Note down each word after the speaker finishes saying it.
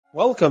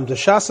Welcome to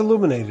Shas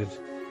Illuminated.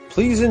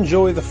 Please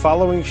enjoy the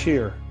following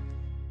shir.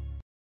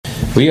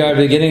 We are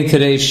beginning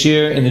today's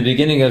shir in the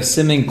beginning of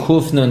Siman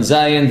Kuf Nun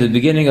Zayin, the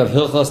beginning of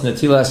Hilchos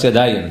Netilas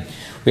Yadayim.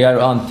 We are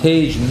on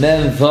page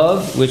Mem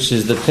Vav, which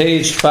is the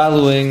page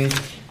following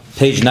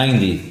page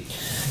 90.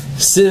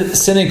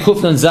 Siman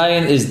Kuf Nun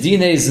Zayin is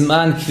Dinei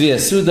Zman Kviya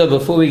Suda.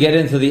 Before we get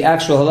into the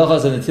actual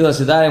halachas of Netilas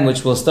Yadayim,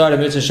 which will start in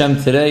Mitzvah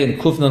Hashem today in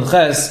Kuf Nun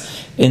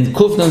Ches, in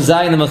Kuf Nun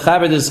Zayin, the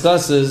Mechaber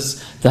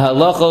discusses the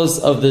halachos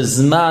of the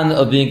Zman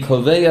of being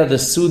Koveya, the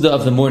Suda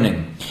of the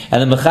morning.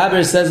 And the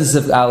Mechaber says in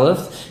Sif Aleph,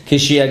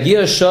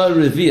 Kishiyagia Shah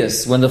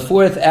Revius, when the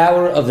fourth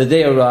hour of the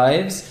day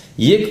arrives,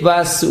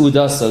 Yikbas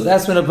Sudaso.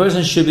 That's when a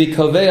person should be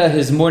Koveya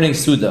his morning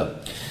Suda.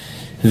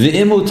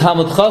 V'imu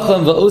Talmud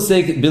Chacham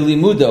v'osek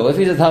bilimudo. If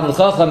he's a Talmud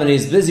Chacham and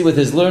he's busy with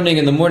his learning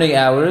in the morning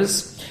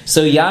hours,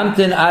 so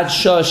Yamtin ad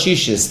Shah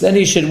Shishis, then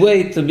he should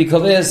wait to be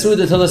Koveya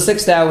Suda till the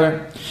sixth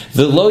hour.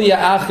 V'lo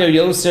ya'acher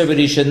yoser, but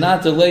he should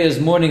not delay his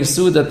morning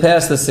Suda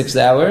past the sixth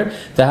hour.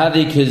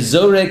 Tahavi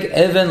kizorek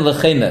even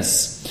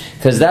lechemes,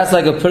 because that's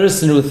like a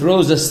person who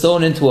throws a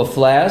stone into a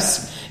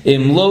flask.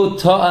 Imlo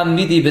ta'am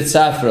midi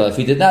b'tzafra, if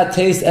he did not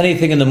taste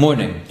anything in the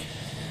morning.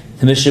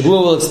 The Mishabur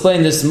will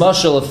explain this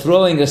mashal of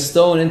throwing a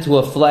stone into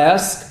a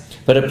flask,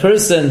 but a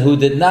person who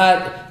did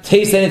not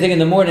taste anything in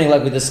the morning,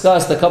 like we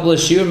discussed a couple of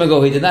shiurim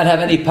ago, he did not have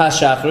any pas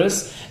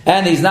shachris,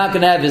 and he's not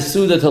going to have his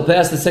suda till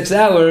past the sixth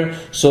hour,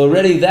 so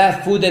already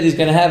that food that he's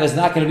going to have is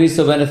not going to be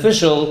so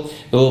beneficial.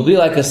 It will be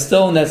like a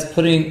stone that's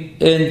putting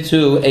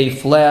into a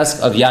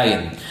flask of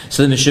yayin.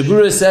 So the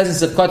Mishabura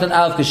says in Sefkatan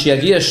Alf,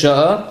 K'shiyagia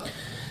Sha'ah,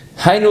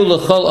 Hainu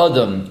l'chol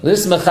adam.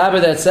 This mechaber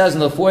that says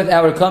when the fourth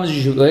hour comes,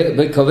 you should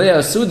be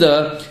koveya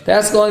suda.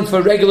 That's going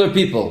for regular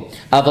people.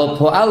 Aval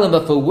po'alim,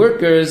 but for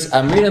workers,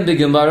 amrinam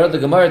b'gemara. The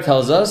Gemara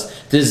tells us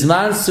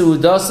dizman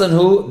sudasan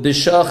hu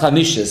b'shah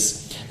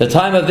chamishis. The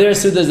time of their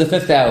suda is the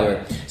fifth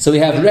hour. So we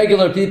have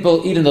regular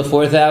people eat in the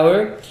fourth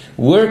hour.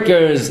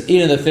 Workers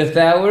eat in the fifth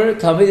hour.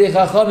 Talmidei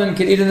chachamim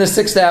can eat in the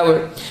sixth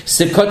hour.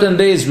 Sivkatan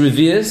Bais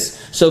revius.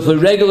 So for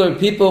regular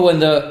people, when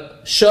the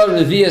Shah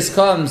Revius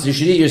comes, you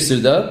should eat your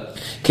Suda.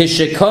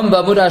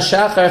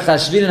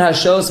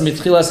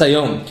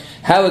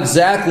 How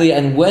exactly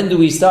and when do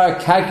we start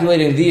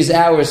calculating these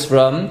hours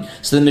from?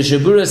 So the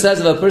Mishabura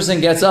says if a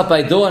person gets up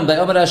by dawn, by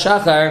Amud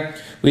HaShachar,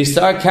 we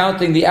start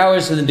counting the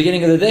hours from the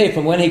beginning of the day,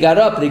 from when he got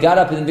up. And he got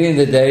up in the beginning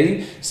of the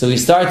day, so we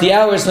start the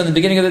hours from the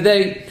beginning of the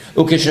day.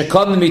 But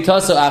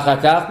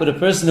a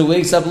person who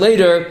wakes up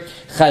later,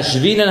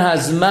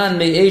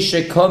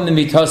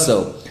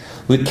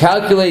 we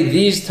calculate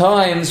these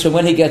times from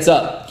when he gets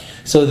up.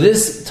 So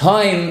this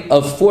time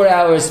of 4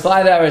 hours,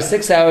 5 hours,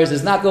 6 hours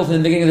does not go from the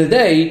beginning of the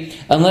day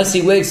unless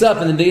he wakes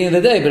up in the beginning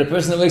of the day. But a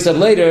person that wakes up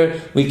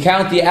later, we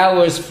count the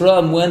hours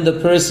from when the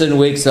person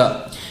wakes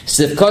up.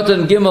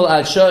 Sifkatan Gimel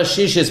ad Shah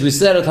Shishis, we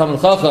said at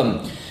Talmud Chacham,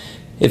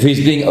 if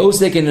he's being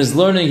osik in his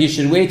learning, he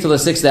should wait till the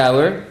sixth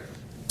hour.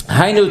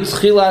 Hainu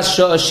Tchilas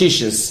Shah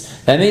Shishis.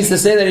 That means to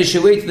say that he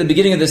should wait to the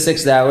beginning of the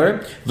sixth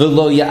hour.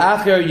 V'lo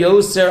ya'acher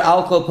yoser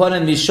al kol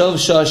panim mishov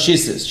shah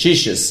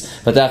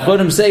shishis. But the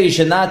Achronim say he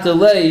should not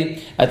delay,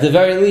 at the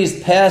very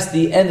least, past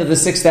the end of the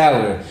sixth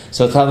hour.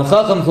 So Talmud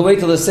Chacham can wait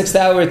till the sixth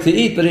hour to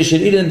eat, but he should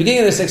eat in the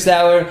beginning of the sixth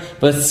hour,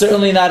 but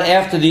certainly not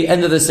after the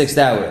end of the sixth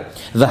hour.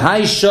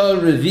 V'hai shah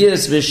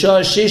revius v'shah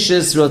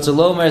shishis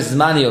rotzalomer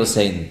zmani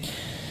osein.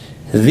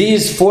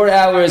 These 4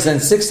 hours and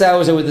 6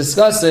 hours that we're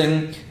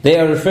discussing, they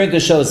are referring to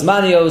shows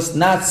manios,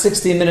 not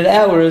 60-minute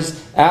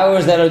hours,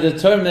 hours that are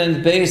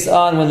determined based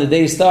on when the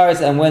day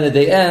starts and when the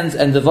day ends,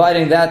 and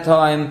dividing that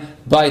time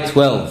by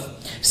 12.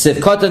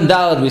 Sivkot and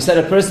Dalad, we said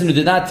a person who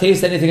did not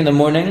taste anything in the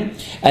morning,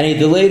 and he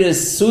delayed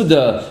his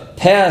Suda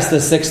past the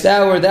sixth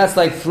hour, that's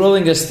like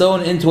throwing a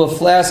stone into a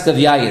flask of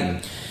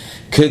yayin.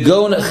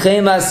 Kegon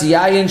chemas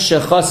yayin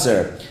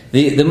shechaser.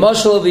 The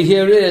mashal over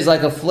here is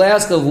like a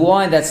flask of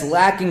wine that's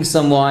lacking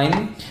some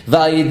wine.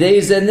 Because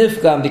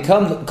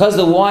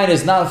the wine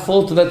is not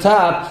full to the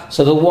top,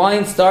 so the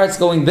wine starts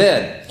going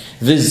bad.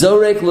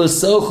 Vizorek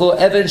losocho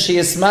even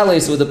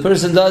sheyesmale. So what the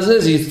person does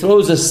is he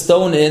throws a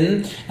stone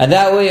in, and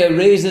that way it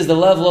raises the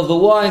level of the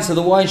wine, so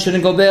the wine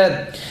shouldn't go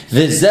bad.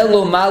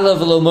 Vizelo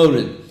malav lo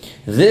morid.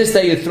 This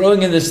that you're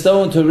throwing in the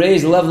stone to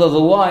raise the level of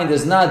the wine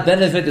does not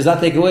benefit, does not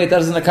take away, it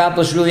doesn't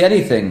accomplish really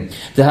anything.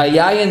 The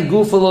hayayin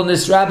gufalo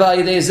nisraba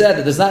yidezed,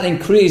 it does not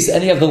increase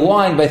any of the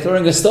wine by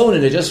throwing a stone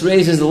in it, just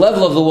raises the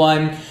level of the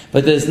wine,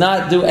 but does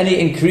not do any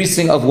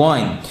increasing of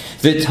wine.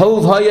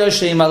 V'tov haya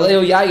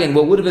sheimaleo yayin,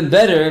 what would have been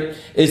better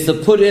is to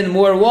put in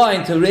more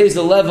wine to raise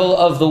the level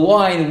of the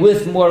wine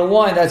with more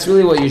wine. That's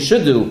really what you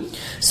should do.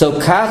 So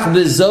kach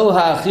bezo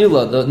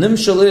ha'achila, the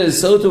nimshal is,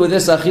 so too with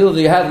this achila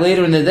that you have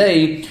later in the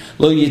day,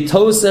 lo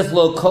yitosef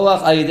lo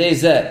koach ayidei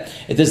zeh.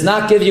 It does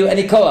not give you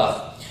any koach.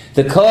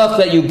 The koach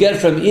that you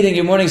get from eating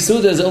your morning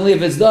suda is only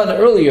if it's done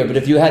earlier. But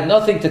if you had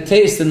nothing to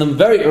taste in the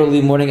very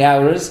early morning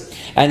hours,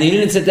 and you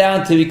didn't sit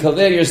down to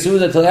cover your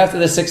suda till after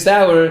the sixth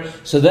hour,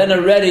 so then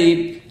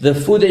already the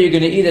food that you're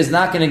going to eat is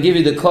not going to give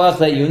you the koach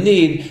that you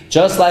need.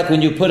 Just like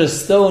when you put a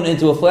stone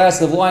into a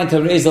flask of wine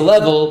to raise the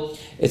level,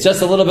 It's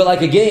just a little bit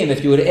like a game.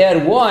 If you would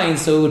add wine,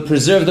 so it would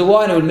preserve the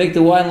wine, it would make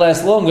the wine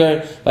last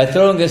longer. By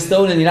throwing a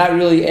stone and you're not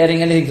really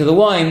adding anything to the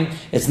wine,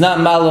 it's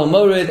not malo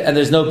morid, and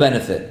there's no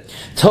benefit.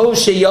 Tov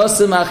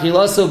sheyasim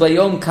achilaso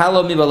bayom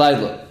kalo mi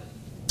balaylo.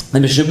 The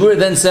Mishabura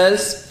then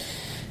says,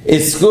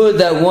 it's good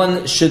that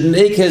one should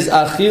make his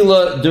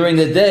achila during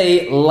the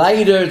day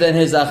lighter than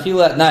his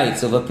achila at night.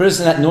 So if a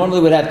person that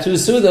normally would have 2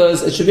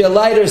 sudas, it should be a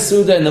lighter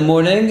suda in the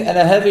morning and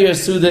a heavier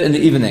suda in the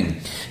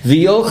evening.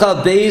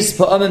 V'yochal Bais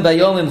pa'amin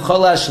bayomim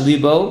cholash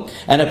libo.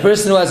 And a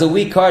person who has a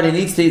weak heart and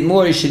needs to eat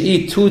more, he should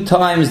eat 2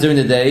 times during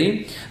the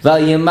day.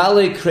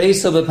 V'yemale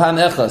kreiso b'pam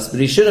echas. But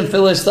he shouldn't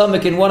fill his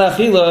stomach in one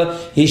achila.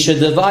 He should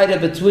divide it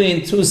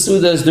between 2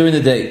 sudas during the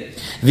day.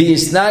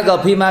 V'yisnag al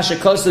pi ma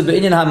shekosu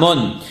be'inyan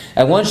hamon.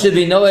 And one should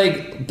be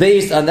knowing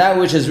based on that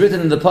which is written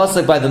in the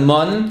pasuk by the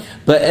mon,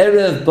 but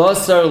erev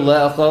basar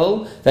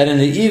lechol, that in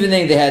the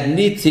evening they had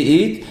meat to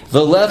eat,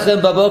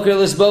 v'lechem baboker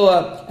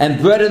lisboa, and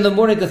bread in the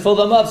morning to fill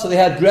them up. So they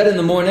had bread in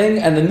the morning,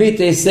 and the meat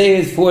they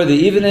saved for the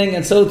evening.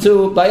 And so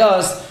too by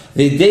us,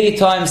 the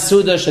daytime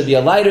suda should be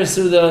a lighter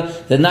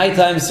suda, the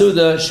nighttime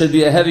suda should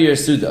be a heavier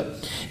suda.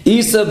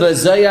 Isa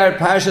b'Zayar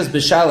Parshas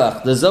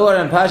B'Shalach. The Zohar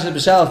and Parshas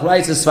B'Shalach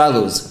writes as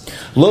follows: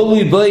 Lo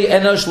liboy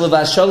enosh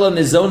levashala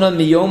mizona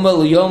miyoma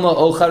liyoma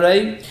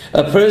ocharei.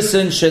 A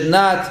person should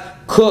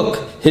not cook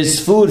his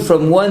food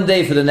from one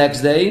day for the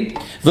next day.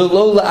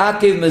 V'lo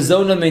la'akev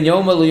mizona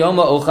miyoma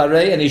liyoma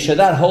ocharei. And he should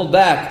not hold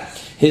back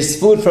his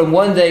food from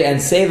one day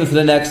and save it for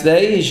the next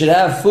day. He should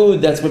have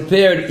food that's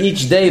prepared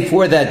each day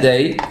for that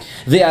day.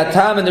 The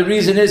atam, and the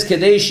reason is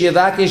kadesh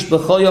yavakish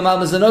b'chol yom al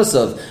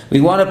mezonosov. We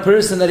want a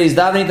person that he's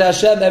davening to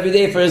Hashem every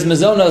day for his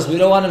mezonos. We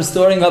don't want him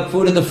storing up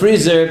food in the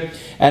freezer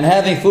and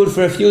having food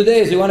for a few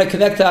days. We want to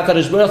connect to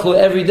HaKadosh Baruch Hu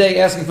every day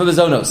asking for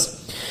mezonos.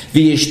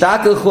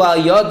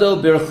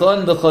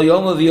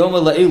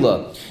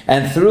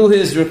 And through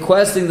his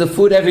requesting the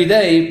food every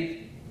day,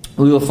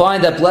 we will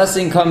find that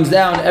blessing comes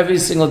down every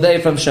single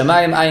day from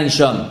Shamayim Ayin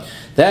Sham.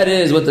 That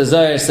is what the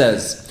Zohar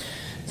says.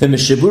 The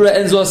Mishabura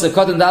ends off the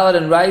Katan Dalet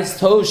and writes,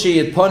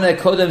 Toshi Yitpone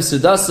Kodem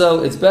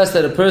Sudaso. It's best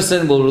that a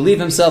person will relieve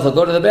himself or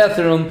go to the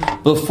bathroom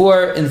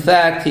before, in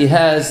fact, he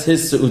has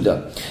his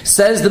Su'uda.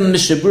 Says the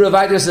Mishabura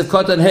Vagras of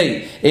Katan,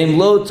 hey, Im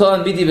Lo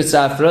Ton Bidi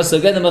B'Tzafra. So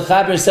again, the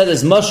Mechaber said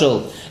this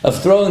mushal of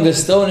throwing a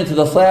stone into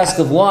the flask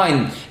of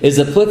wine is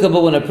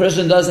applicable when a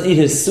person doesn't eat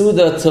his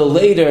Suda till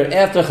later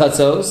after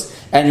Chatzos,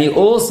 and he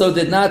also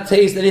did not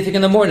taste anything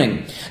in the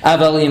morning.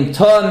 Avalim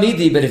ta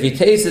midi, but if he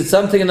tasted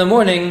something in the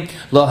morning,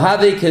 lo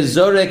havik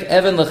hizorek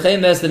even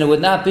lechemes, then it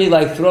would not be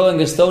like throwing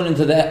a stone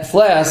into the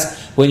flask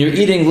when you're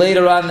eating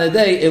later on in the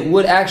day. It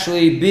would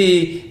actually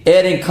be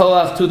adding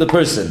koach to the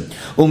person.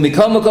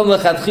 Umikol makom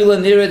lechatchila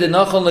nira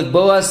denachon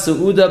lekboas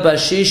suuda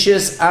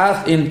bashishis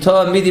af im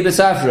ta midi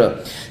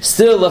besafra.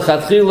 Still,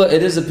 lechatchila,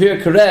 it is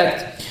appear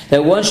correct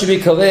that one should be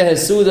kaveh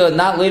hasuda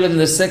not later than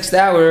the 6th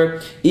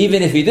hour,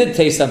 even if you did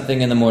taste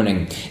something in the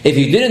morning. If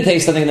you didn't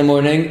taste something in the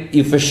morning,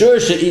 you for sure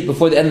should eat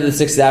before the end of the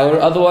 6th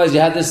hour. Otherwise, you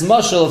have this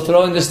mushal of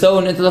throwing the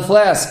stone into the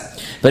flask.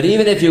 But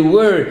even if you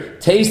were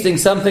tasting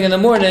something in the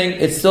morning,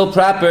 it's still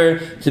proper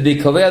to be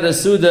kaveh the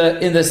suda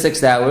in the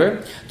 6th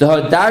hour. The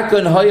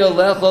hadarkon hoyo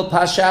lechol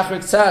pashachar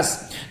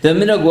tzas. The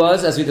minhag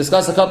was, as we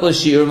discussed a couple of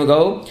shiurim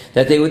ago,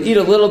 that they would eat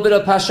a little bit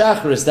of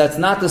pashachris. That's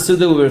not the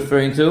suda we're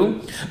referring to.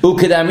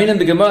 Ukedaminim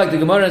b'gemara, like the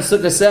Gemara in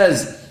Sukkah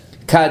says,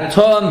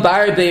 katom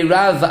bar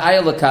beirav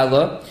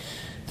v'ayalakala.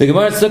 The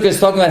Gemara in Sukkah is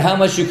talking about how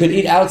much you could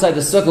eat outside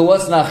the Sukkah.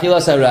 What's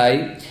nachilas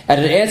harai?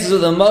 And it answers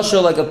with a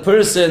mashal like a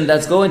person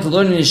that's going to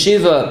learn in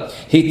yeshiva.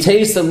 He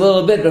tastes a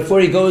little bit before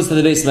he goes to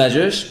the Beis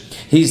Medrash.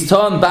 He's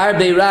tom bar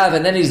beirav,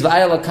 and then he's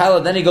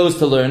v'ayalakala, then he goes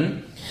to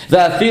learn.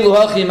 And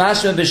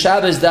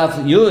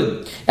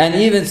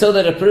even so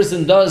that a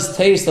person does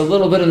taste a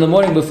little bit in the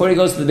morning before he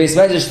goes to the Beis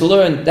Medrash to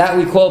learn, that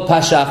we call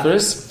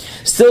pashachris.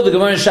 Still, the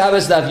Gemara in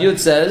Shabbos Daf Yud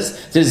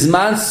says, the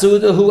Zman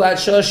Suda hu at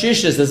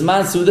Shishis. The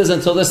Zman Suda is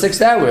until the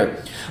 6th hour.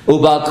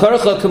 Ubal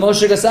Karcha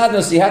Kamosha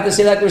Gasadno. So you have to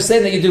say, like we're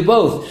saying, that you do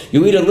both.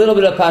 You eat a little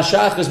bit of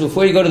pashachris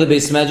before you go to the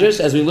Beis Medrash,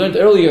 as we learned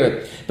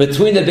earlier.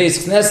 Between the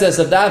Beis Knesses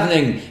of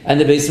davening and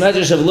the Beis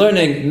Medrash of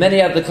learning, many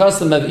have the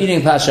custom of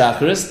eating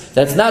pashachris.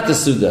 That's not the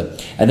Suda.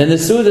 And then the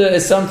Suda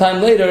is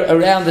sometime later,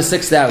 around the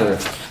 6th hour.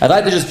 I'd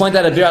like to just point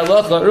out a Bir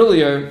Halacha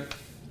earlier,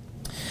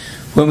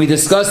 when we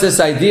discussed this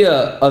idea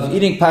of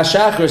eating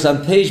pashachris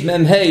on page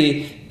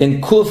Memhei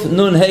in Kuf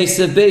Nun Hey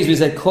Siv Beis, we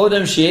said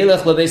Kodem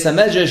Sheelech LeBeis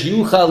HaMedrash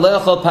Yuchal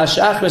Lechol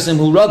Pashachris Im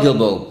Hu Ragil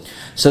Bo.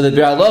 So the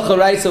Bir Halacha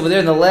writes over there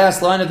in the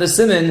last line of the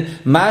siman,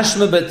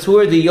 Mashma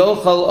Betur Di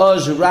Yochal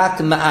Oj Rak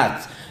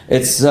Ma'at.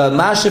 It's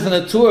Masha from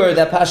the Tur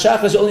that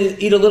pashachris only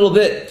eat a little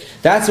bit.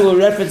 That's what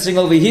we're referencing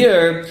over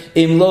here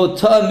in Lo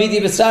Ta Midi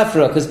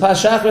B'Safra, because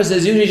pashachris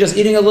is usually just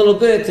eating a little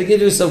bit to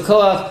give you some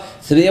koach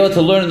to be able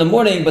to learn in the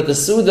morning, but the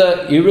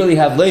Suda you really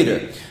have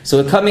later.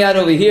 So we're coming out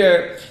over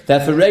here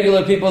that for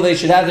regular people they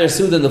should have their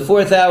Suda in the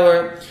 4th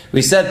hour.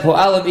 We said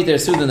Po'alim eat their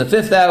Suda in the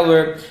 5th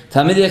hour.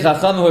 Talmidei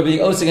Chachamim who are being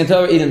Osik and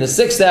Torah eat in the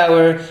 6th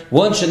hour.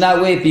 One should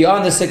not wait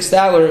beyond the 6th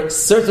hour,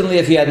 certainly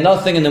if he had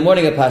nothing in the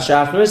morning at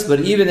Pashachris, but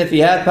even if he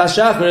had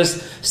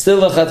Pashachris, still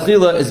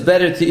L'Chatchila is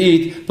better to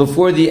eat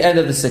before the end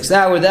of the 6th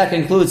hour. That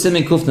concludes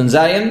Siman Kuf Nun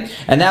Zayin.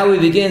 And now we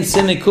begin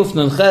Siman Kuf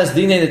Nun Ches,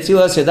 Dinei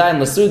Netilas Yadayim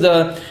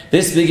L'Suda.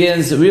 This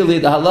begins really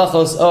the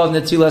halachos of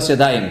Netilas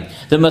Yadayim.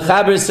 The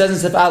Mechaber says in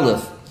Sef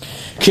Aleph,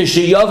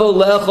 Kishiyavo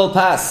Le'echol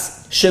Pas,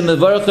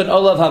 Shemivarchen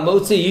Olav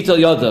Hamotzi Yitel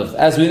Yodov.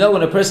 As we know,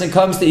 when a person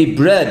comes to eat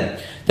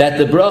bread, that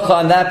the bracha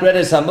on that bread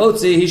is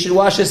Hamotzi, he should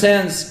wash his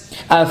hands.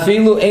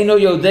 Afilu Eino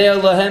Yodea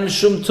Lahem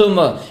Shum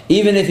Tumah.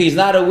 Even if he's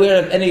not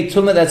aware of any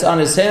tumah that's on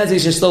his hands, he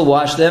should still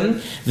wash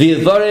them.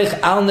 V'yivarech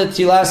al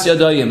netilas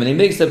yadayim. And he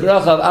makes the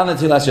bracha of al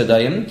netilas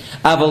yadayim.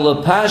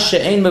 Aval lepash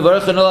she'ein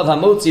mevarchen olav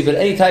hamotzi. But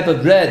any type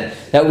of bread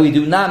that we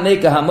do not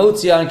make a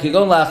hamotzi on,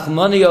 kigon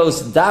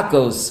lachmanios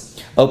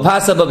dakos, o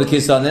pasaba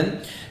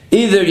b'kisanin.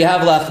 Either you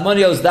have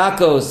lachmanios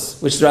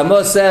dakos, which the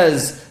Ramah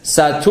says,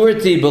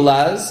 saturti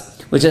belaz,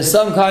 which is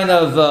some kind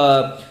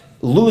of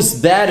loose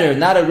batter,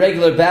 not a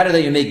regular batter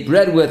that you make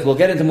bread with. We'll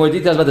get into more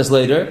details about this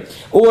later.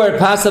 Or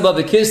pasaba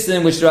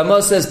b'kistin, which the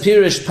Ramah says,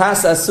 pirish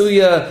pas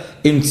asuya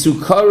im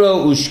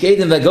tsukaro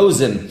ushkedim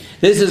v'gozim.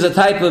 This is a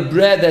type of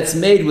bread that's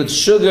made with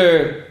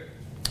sugar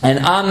and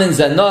almonds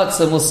and nuts,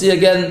 and we'll see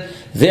again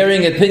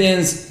varying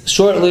opinions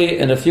shortly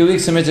in a few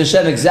weeks from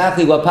Hashem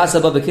exactly what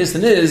pasaba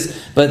b'kistin is.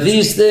 But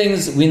these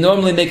things we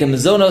normally make a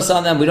mezonos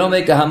on them. We don't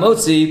make a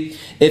hamotzi.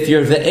 If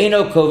you're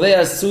ve'eno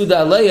kovea suda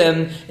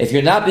aleim, if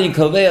you're not being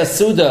kovea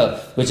suda,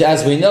 which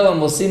as we know, and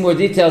we'll see more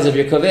details, if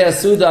you're kovea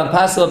suda on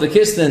pasaba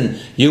b'kistin,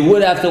 you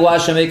would have to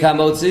wash and make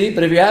hamotzi.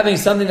 But if you're having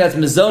something that's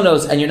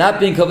mezonos and you're not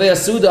being kovea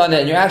suda on it,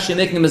 and you're actually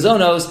making a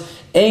mezonos,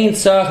 ein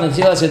tzarach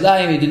netilas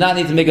yadayim, you do not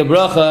need to make a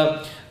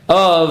bracha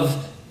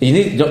of.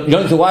 You don't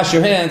need to wash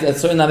your hands and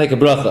certainly not make a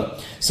bracha.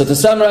 So to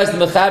summarize the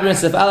Mechaber and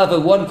Sef Aleph,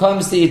 if one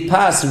comes to eat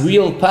pas,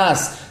 real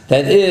pas,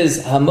 that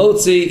is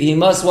hamotzi, he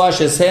must wash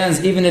his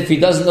hands even if he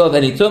doesn't know of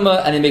any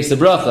tumah, and he makes a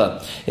bracha.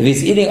 If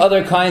he's eating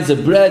other kinds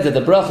of bread that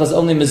the bracha is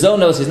only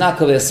mezonos, he's not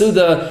kovei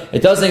suda,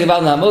 it doesn't give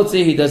out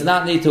hamotzi, he does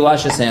not need to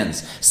wash his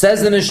hands.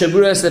 Says the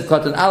Mishabura Sef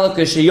Katan Aleph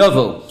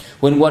Kesheyovo.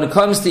 When one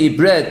comes to eat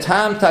bread,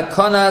 tam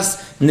takonas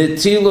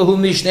netilahu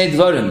mishnei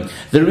dvarim.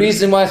 The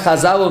reason why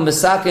Chazal will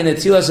mesake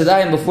netilas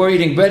yadayim before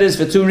eating bread is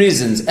for two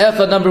reasons.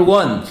 Echad, number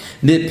one,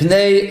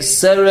 mipnei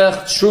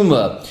serech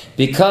truma,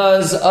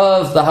 because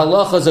of the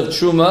halachas of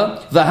truma.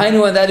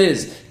 V'hainu, and that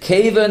is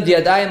kevan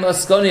Yadayim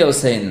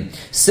askoniosein.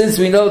 Since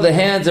we know the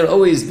hands are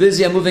always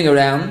busy and moving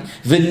around,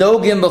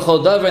 v'nogim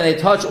b'chol davar, and they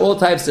touch all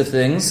types of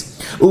things.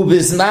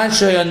 Ubizman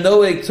shaya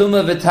noeg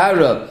tuma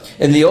v'tara.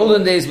 In the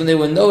olden days, when they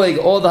were knowing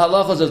all the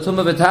halachas of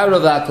Tumah V'Tara,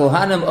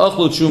 Kohanim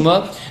Ochlu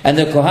Truma, and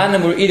the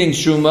Kohanim were eating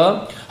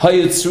Truma,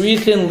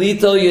 Hayutzrichin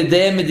Lito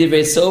Yedem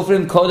Medivrei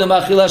Sofrim Kodem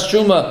Achilas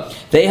Truma.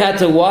 They had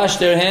to wash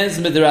their hands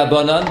with the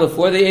Rabbanan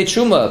before they ate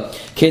Truma.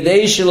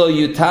 Kedei Shelo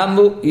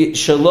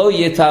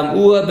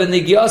Yetamua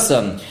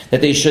B'Nigyasam,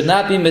 that they should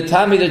not be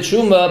Metami the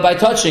Truma by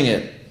touching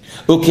it.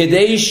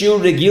 Ukedeshu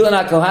regilan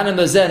hakohanim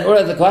bazen,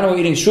 or the kohanim were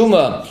eating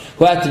truma,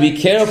 who have to be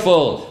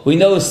careful. We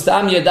know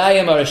stam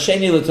yadayim are a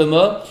sheni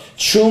l'tumah.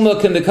 Truma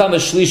can become a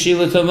shlishi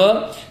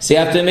l'tumah, so you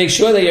have to make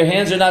sure that your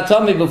hands are not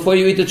tummy before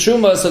you eat the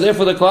truma. So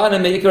therefore, the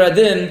kohanim meikar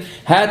adin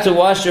had to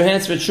wash their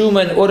hands for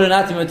truma in order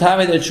not to be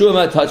tummy the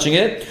truma touching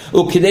it.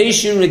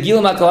 Ukedeshu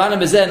regilan hakohanim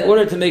bazen, in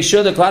order to make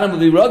sure the kohanim will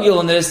be regular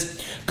on this.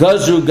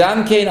 Gazru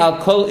gamkein al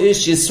kol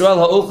ish Yisrael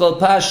ha'uchal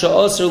pasha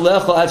osur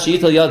lechol ad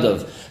sheyital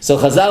yadav. So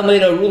Chazal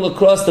made a rule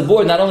across the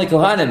board, not only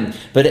Kohanim,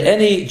 but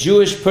any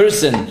Jewish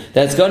person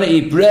that's going to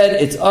eat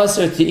bread, it's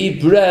usher to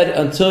eat bread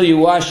until you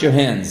wash your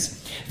hands.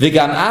 And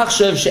even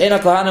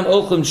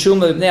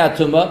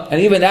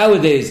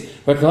nowadays,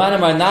 where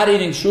Kohanim are not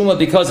eating Truma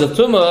because of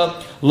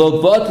Tumah,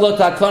 lo botlo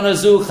takana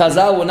zu,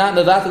 Chazal will not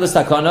mevatel this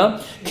takana,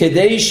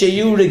 kedei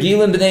sheyu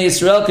regilim b'nei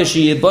Yisrael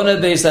k'sheyibona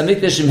beis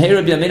hamikdash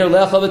imheira b'yameinu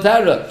lecha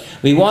v'tara.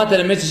 We want that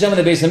in Mitzvah when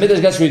the beis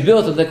hamikdash gets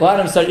rebuilt, if the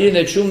Kohanim start eating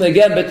their Truma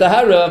again,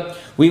 b'tahara,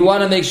 we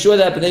want to make sure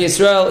that Bnei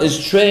Yisrael is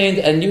trained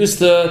and used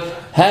to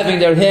having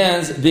their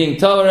hands being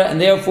Torah, and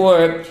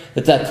therefore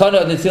the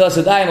takana of Netilas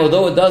Yadayim,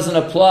 although it doesn't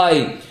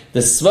apply, the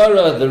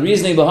svara, the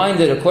reasoning behind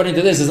it, according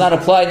to this, does not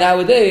apply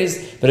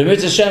nowadays, but in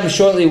Mitzvah Shem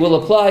shortly will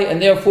apply,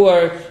 and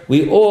therefore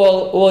we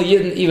all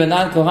Yidden, even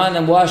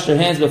non-Kohanim, wash their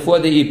hands before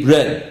they eat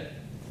bread.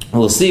 And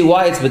we'll see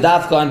why it's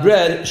bedafka on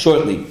bread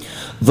shortly.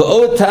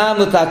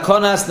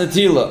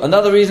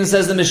 Another reason,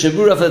 says the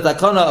Mishabura, for the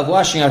takana of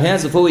washing our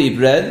hands before we eat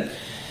bread,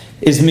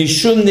 is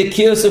mishum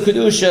nikios of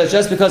kedusha,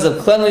 just because of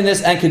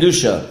cleanliness and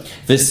kedusha.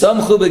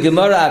 V'samchu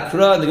begemara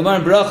akra, the Gemara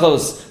in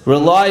Brachos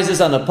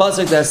relies on a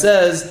pasuk that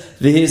says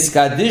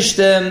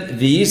v'hiskadishtem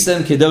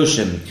v'yisem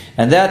kedoshim,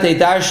 and that they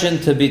darshan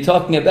to be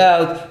talking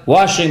about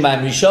washing my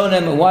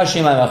rishonim and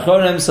washing my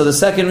achronim. So the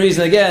second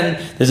reason,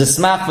 again, there's a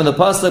smach from the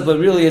pasuk, but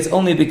really it's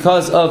only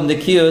because of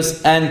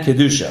nikios and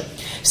kedusha.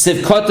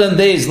 Siv Kotan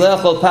Beis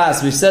Le'achol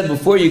Pas. We said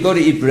before you go to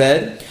eat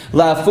bread.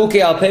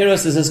 La'afuke al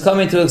Peros, this is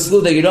coming to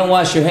exclude that you don't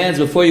wash your hands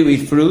before you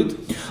eat fruit.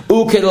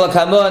 Uke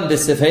l'kamon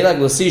b'sifhei, like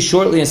we'll see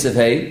shortly in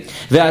Sifhei.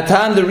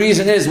 Ve'atan, the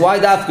reason is, why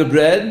dafka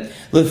bread?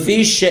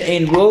 Lefi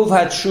she'ein rov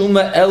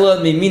ha'truma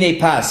ela mimine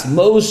pas.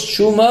 Most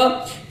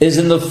truma is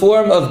in the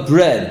form of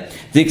bread.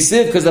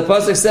 Diksiv, because the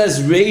pasuk says,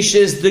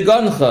 reishis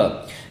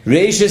degancha.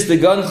 Reishis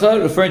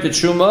degancha, referring to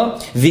truma.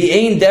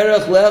 V'ein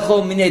derech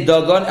lecho mine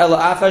dagan ela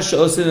achar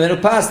she'osim menu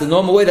pas. The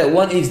normal way that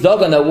one eats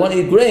dagan, that one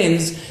eats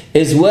grains,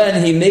 is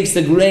when he makes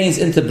the grains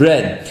into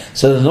bread.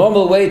 So the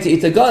normal way to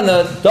eat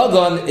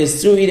dagan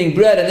is through eating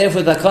bread, and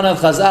therefore the takana of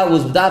Chazal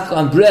was dafka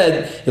on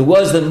bread. It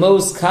was the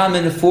most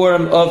common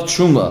form of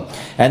truma.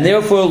 And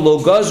therefore, lo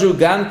gazru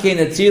gamke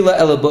netila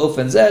ela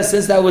ba'ofen zeh,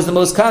 since that was the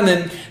most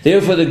common,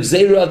 therefore the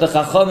gzeira of the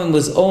Chachamim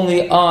was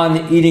only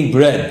on eating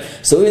bread.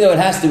 So even though it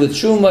has to do with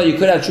truma, you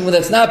could have truma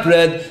that's not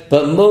bread,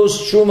 but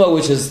most truma,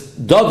 which is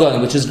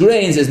dagan, which is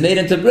grains, is made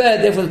into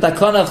bread. Therefore the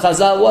takana of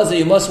Chazal was that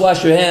you must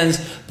wash your hands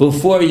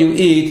before you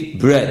eat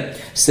bread.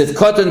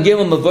 Sivkotan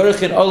gimel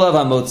mavarichin olav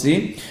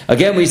hamotzi.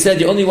 Again, we said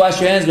you only wash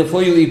your hands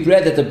before you eat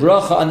bread, that the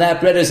bracha on that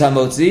bread is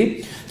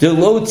hamotzi. The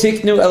lo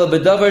tiknu el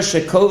bedavar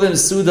shekovim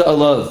suda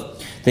alav.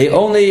 They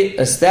only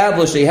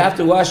establish that you have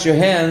to wash your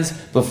hands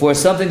before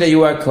something that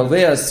you are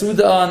kovea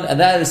suda on, and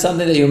that is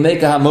something that you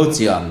make a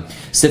hamotzi on.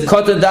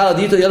 Sivkotan dal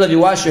dito yadav, you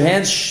wash your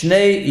hands,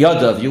 shnei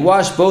yadav, you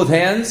wash both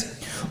hands.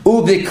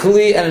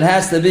 Ubikli, and it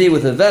has to be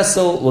with a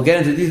vessel. We'll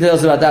get into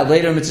details about that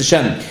later.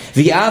 Mitzvah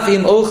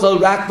V'afim ochel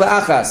rak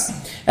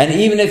ba'achas. And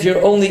even if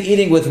you're only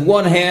eating with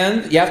one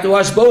hand, you have to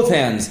wash both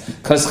hands.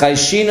 Because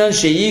chayshinan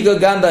sheyiga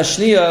gam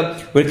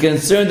b'shniya, we're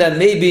concerned that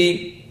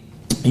maybe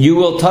you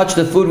will touch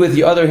the food with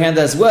the other hand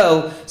as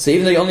well. So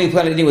even though you only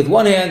plan on eating with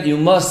one hand, you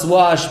must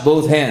wash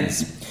both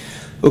hands.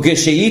 Okay,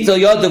 sheyitel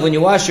yadav, when you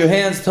wash your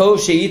hands, tov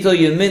sheyitel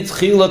yamin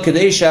tchila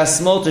kadesha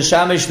asmol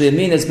teshamish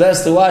liyamin. It's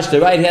best to wash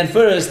the right hand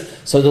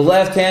first, so the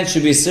left hand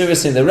should be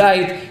servicing the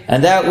right,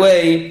 and that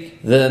way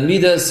the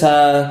midas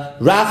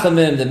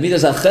ha-rachamim, the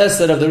midas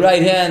ha-chesed of the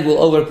right hand will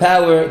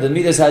overpower the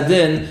midas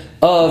ha-din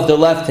of the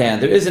left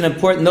hand. There is an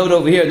important note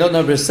over here, note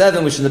number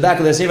 7, which in the back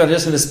of the sefer, I'm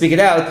just going to speak it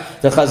out.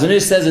 The Chazon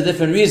Ish says a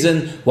different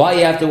reason why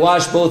you have to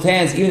wash both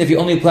hands, even if you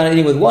only plan on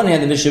eating with one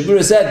hand. The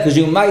Mishabura said, because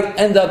you might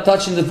end up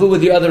touching the food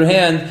with the other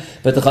hand.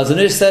 But the Chazon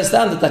Ish says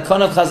down that the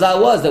takana of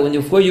Chazal was that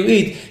before you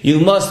eat, you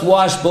must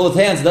wash both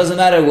hands. It doesn't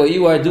matter what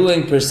you are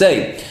doing per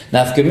se.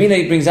 Now, if Kamina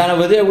he brings down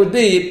over there would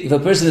be, if a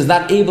person is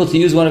not able to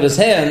use one of his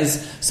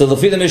hands, so the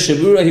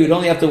Mishabura, he would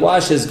only have to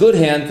wash his good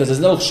hand, because there's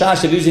no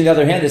chash of using the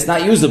other hand, it's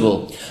not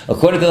usable.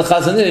 According to the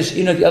Chazon Ish,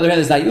 even if the other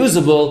hand is not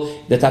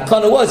usable, the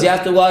takana was you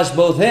have to wash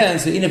both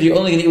hands. So even if you're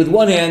only going to eat with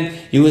one hand,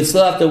 you would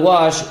still have to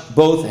wash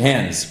both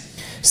hands.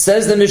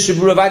 Says the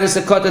Mishabura,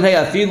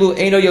 afilu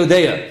eino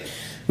yodeya.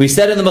 We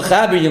said in the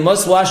Mechaber, you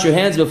must wash your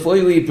hands before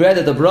you eat bread,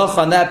 that the bracha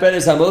on that bread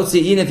is hamotzi,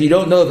 even if you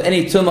don't know of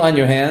any tumah on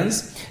your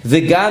hands.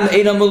 V'gam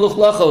eino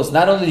muluchlachos.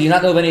 Not only do you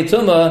not know of any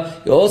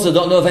tumah, you also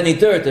don't know of any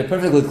dirt. They're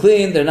perfectly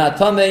clean, they're not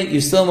tameh,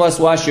 you still must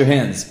wash your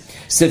hands.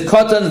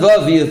 Sivkotan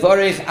vav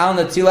v'yivarich al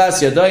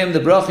netilas yadayim. The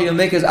bracha you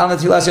make is al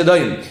netilas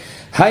yadayim.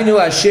 Hainu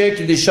asher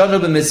kiddushanu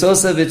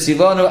b'mitzosa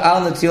v'tzivanu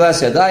al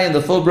netilas yadayim.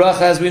 The full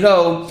bracha, as we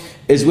know,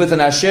 is with an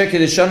asher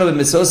kiddushanu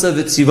b'mitzosa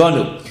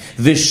v'tzivanu.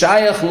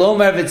 V'shayach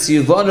lomar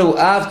v'tzivanu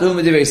avdu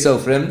midirei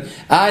sofrim.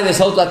 This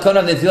whole takana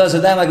of netilas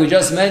yadayim, like we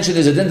just mentioned,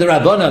 is a din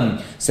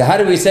d'Rabbanan. So how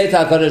do we say to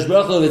HaKadosh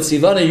Baruch Hu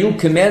v'tzivanu, you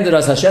commanded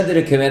us, Hashem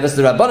didn't command us,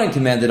 the Rabbanan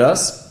commanded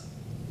us.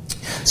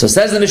 So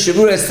says the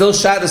Mishabura, it's still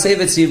shy to say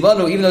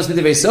v'tzivanu, even though it's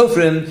midirei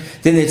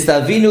sofrim, then it's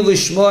tavinu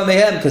l'shmoa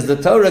mehem, because the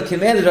Torah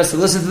commanded us to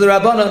listen to the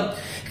Rabbanan.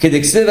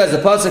 Kediksiv, as the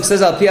pasuk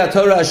says, al pi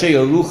Torah asher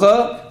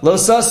yorucha lo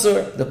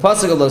sasur. The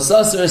pasuk of lo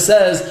sasur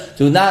says,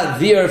 do not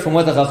veer from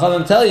what the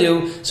Chachamim tell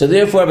you. So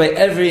therefore, by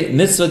every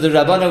mitzvah the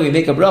Rabbanan, we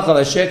make a bracha of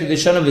asher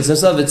kedishanu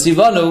v'tzasa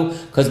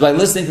v'tzivanu, because by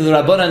listening to the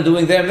Rabbanan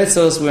doing their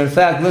mitzvahs, we're in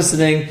fact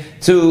listening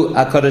to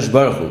HaKadosh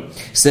Baruch Hu.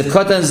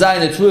 Sivkot and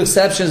Zayin, the two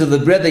exceptions of the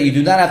bread that you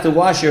do not have to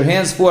wash your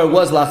hands for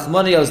was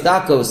lachmanios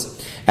dakos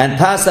and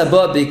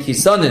pasaba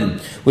b'kisonin,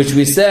 which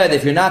we said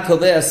if you're not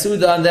kovea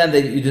suda on them,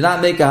 you do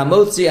not make a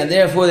hamotzi, and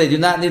therefore they do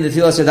not need the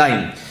Netilas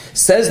Yadayim.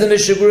 Says the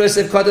Mishabura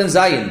Sivkot and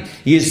Zayin,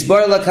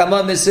 Yisbar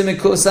lakama misim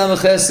kusam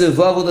chesiv.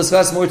 We'll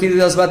discuss more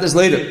details about this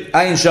later.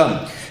 Ayin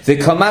sham. The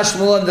kamash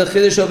mulan, the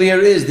chiddush over here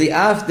is the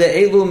af de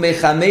elu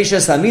mechamesha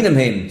saminim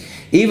heim.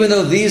 Even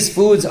though these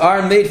foods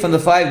are made from the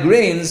 5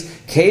 grains,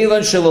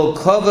 kevan shelo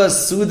kava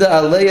suda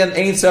aleyam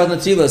ein tzarach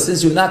netila.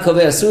 Since you're not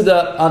kovea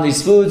suda on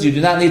these foods, you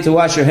do not need to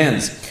wash your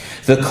hands.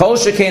 The kol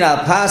shekain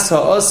al pas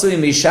ha'osui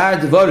mishar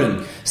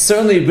dvarim.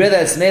 Certainly bread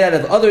that's made out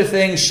of other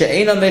things,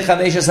 she'enam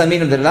mechamesha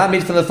saminim, that are not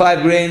made from the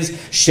 5 grains,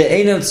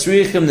 she'enam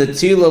tzrichim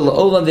netila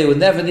la'olam, they would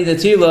never need a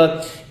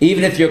tila.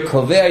 Even if you're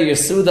kovea, your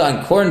suda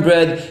on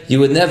cornbread, you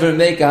would never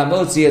make a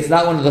hamotzi. It's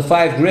not one of the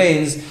 5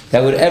 grains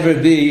that would ever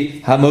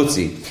be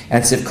hamotzi.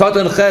 And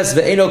sivkoton ches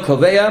ve'eno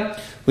kovea,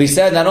 we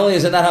said not only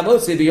is it not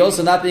hamotzi, but you're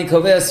also not being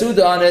kovea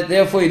suda on it,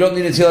 therefore you don't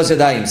need a Netilas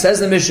Yadayim. Says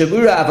the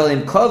Mishabura,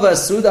 avalim kova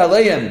suda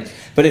aleyim,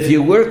 But if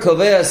you were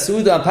kovea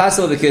suda on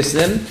Passover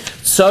Kislev,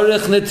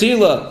 tzarich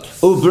netila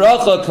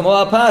ubracha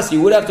kamo pas,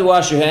 you would have to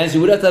wash your hands.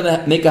 You would have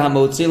to make a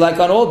hamotzi like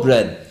on all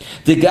bread.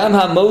 The gam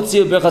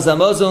hamotzi ubrachas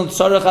hamazon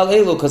tzarich al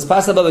elu, because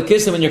Passover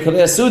Kislev when you're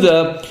kovea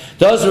suda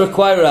does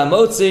require a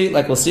hamotzi,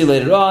 like we'll see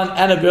later on,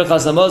 and a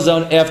brachas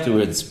hamazon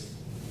afterwards.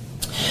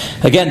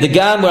 Again, the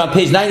gam, we're on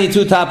page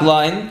 92, top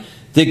line.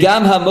 The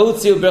gam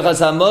hamotzi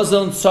ubrachas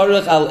hamazon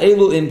tzarich al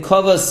elu im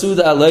kava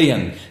suda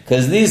alayim.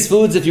 Because these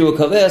foods, if you were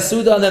kaveh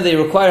suda on them, they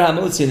require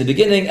hamotzi in the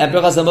beginning and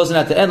brachas hamazon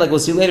at the end, like we'll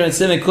see later in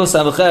Siman Kus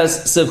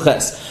Amches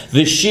Sivches.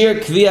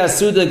 V'shir kviyah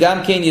suda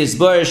gam kein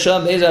yisbar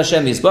Hashem be'ez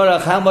Hashem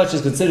yisbarach. How much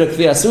is considered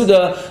kviyah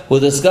suda? We'll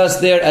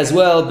discuss there as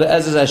well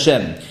be'ez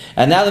Hashem.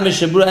 And now the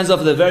Mishnah Berurah ends off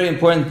with a very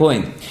important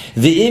point.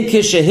 V'im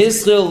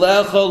kishehischil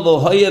lechol lo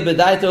hoya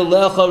b'daito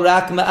lechol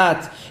rak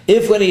ma'at.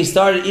 If when he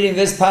started eating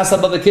this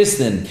Passover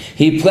Kislev,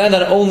 he planned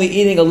on only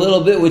eating a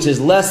little bit, which is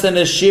less than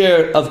a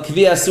share of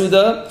Kviyah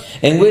Suda,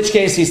 in which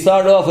case he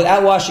started off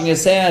without washing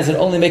his hands and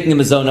only making a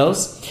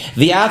mazonos.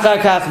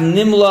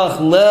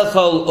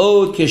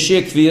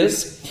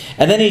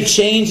 And then he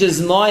changed his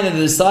mind and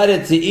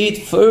decided to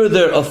eat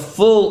further a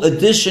full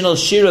additional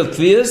share of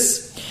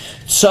Kviyas.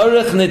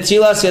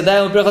 Netilas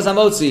Yadayim brachas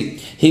hamotzi.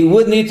 He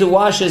would need to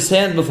wash his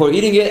hand before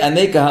eating it and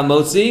make a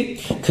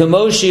hamotzi.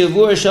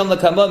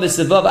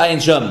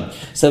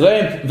 So a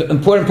very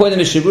important point in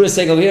the Mishnah Berurah is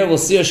saying over here. We'll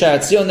see a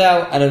sharatzion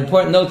now, and an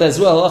important note as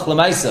well. If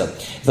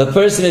a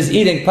person is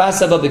eating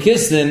Passover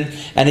Kislev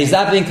and he's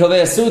not being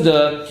kovea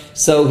suda,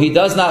 so he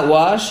does not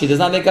wash, he does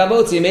not make a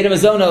hamotzi, he made him a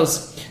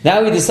zonos.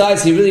 Now he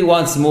decides he really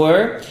wants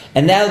more,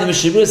 and now the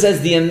Mishnah Berurah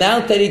says the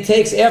amount that he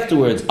takes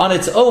afterwards on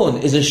its own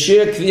is a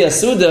shir kviyah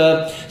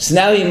suda, so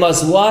now he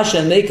must wash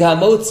and make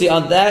hamotzi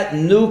on that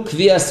new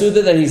kviyah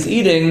suda that he's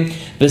eating,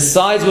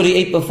 besides what he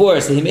ate before.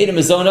 So he made a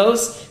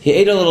mizonos, he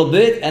ate a little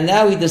bit, and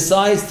now he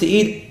decides to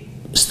eat,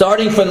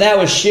 starting from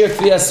now, a shir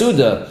kviyah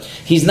suda.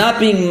 He's not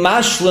being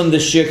mashlim the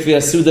shir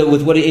kviyah suda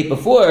with what he ate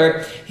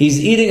before, he's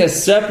eating a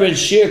separate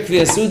shir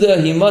kviyah suda,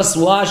 he must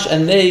wash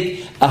and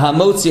make a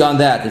hamotzi on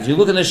that. If you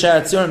look in the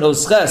Sharatzion and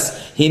Osches,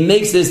 he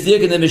makes this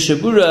dirk in the Mishnah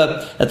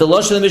Berurah that the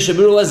lashon of the Mishnah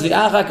Berurah was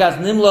v'achakach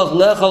nimloch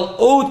lechal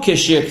od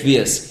keshir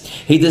kviyas.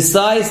 He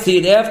decides to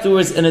eat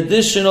afterwards an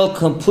additional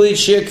complete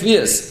shir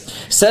kviyas.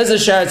 Says the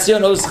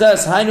Sharatzion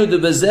Osches, hainu de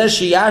bezeh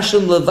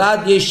sheyashlim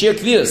levad yeshir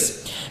kviyas.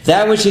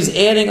 That which he's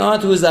adding on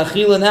to his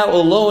achila now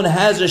alone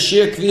has a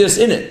shir kviyas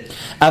in it.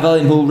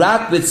 But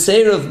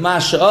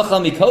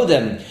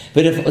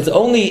if it's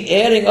only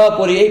adding up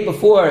what he ate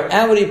before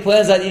and what he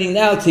plans on eating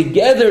now,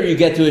 together you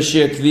get to a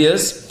shir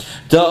kviyas.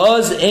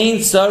 We'll see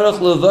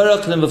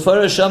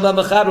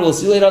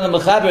later on the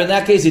mechaber. In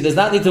that case, he does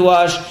not need to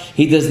wash.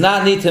 He does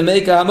not need to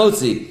make a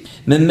hamotzi.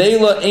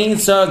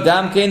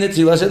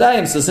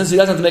 So since he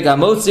doesn't have to make a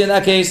hamotzi in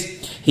that case,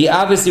 he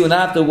obviously will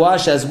not have to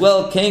wash as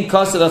well. So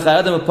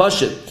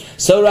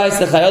writes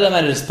the Chayadim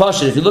and it is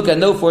pashit. If you look at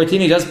note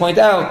 14, he does point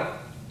out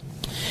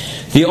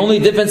the only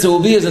difference it will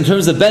be is in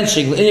terms of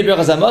benching. The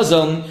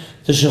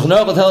Shulchan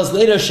Aruch will tell us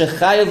later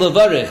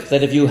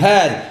that if you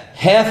had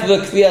half of a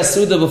kviyah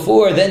suda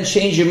before, then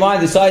change your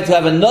mind, decide to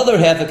have another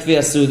half of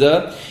kviyah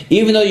suda,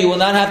 even though you will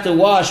not have to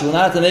wash, you will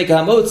not have to make a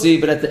hamotzi,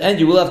 but at the end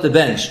you will have to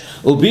bench.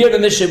 Ubir the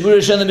Mishnah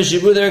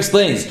Berurah there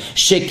explains,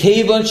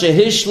 Shekevon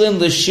shehishlim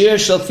l'shir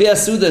shel kviyah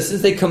suda,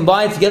 since they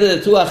combine together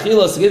the two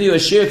achilos to give you a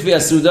shir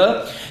kviyah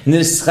suda,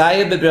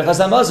 nischayev bebrachas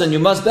hamazon, you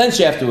must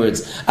bench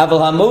afterwards.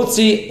 Aval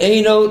hamotzi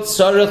eino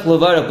tzarich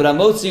levarach, but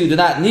hamotzi you do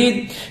not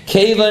need.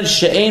 Kevon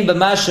she'ein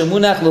b'masha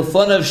munach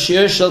lefonav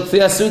shir shel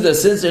kviyah suda,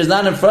 since there's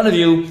not in front of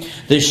you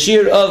the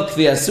shir of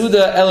kviyah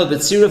suda, elo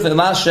b'tziruf and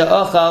masha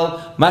achal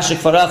mashik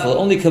farachal,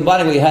 only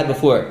combining what you had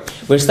before.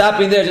 We're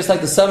stopping there just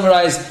like to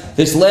summarize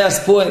this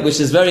last point, which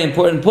is a very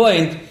important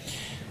point.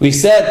 We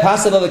said,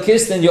 Passover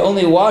Kislev, you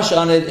only wash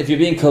on it if you're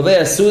being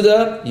kovea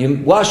suda, you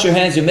wash your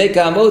hands, you make a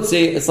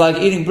hamotzi, it's like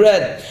eating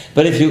bread.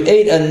 But if you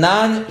ate a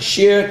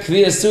non-shir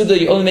kviyah suda,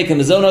 you only make a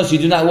mizonos, you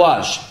do not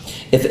wash.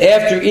 If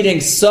after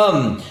eating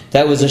some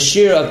that was a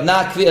shir of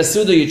not kviyah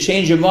suda, you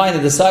change your mind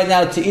and decide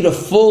now to eat a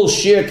full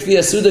shir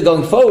kviyah suda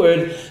going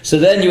forward, so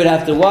then you would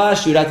have to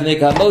wash, you would have to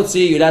make a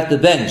hamotzi, you would have to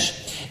bench.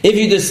 If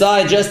you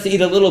decide just to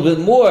eat a little bit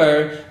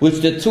more, which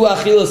the two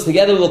achilos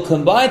together will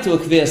combine to a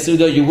kviyah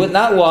suda, you would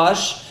not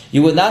wash,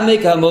 you would not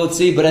make a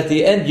hamotzi, but at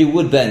the end you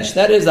would bench.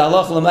 That is the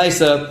halach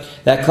l'maisa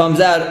that comes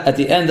out at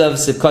the end of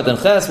Sivkot and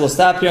Ches. We'll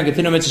stop here and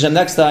continue Mitzvah Shem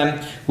next time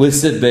with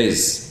Siv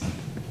Bais.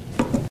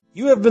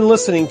 You have been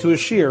listening to a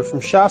shiur from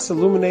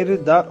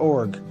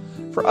shasilluminated.org.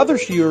 For other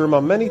shiurim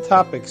on many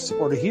topics,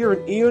 or to hear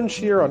an Iyun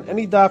shiur on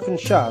any daf in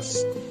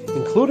Shas,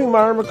 including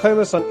Mareh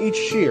Mekomos on each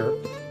shiur,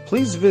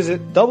 please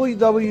visit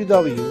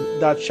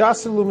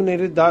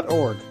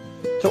www.shasilluminated.org.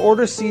 To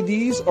order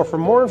CDs or for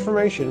more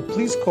information,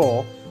 please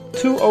call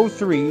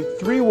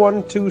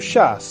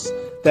 203-312-SHAS.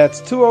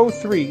 That's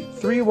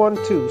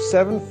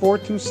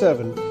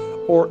 203-312-7427,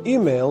 or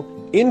email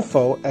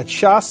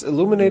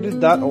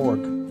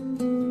info@shasilluminated.org.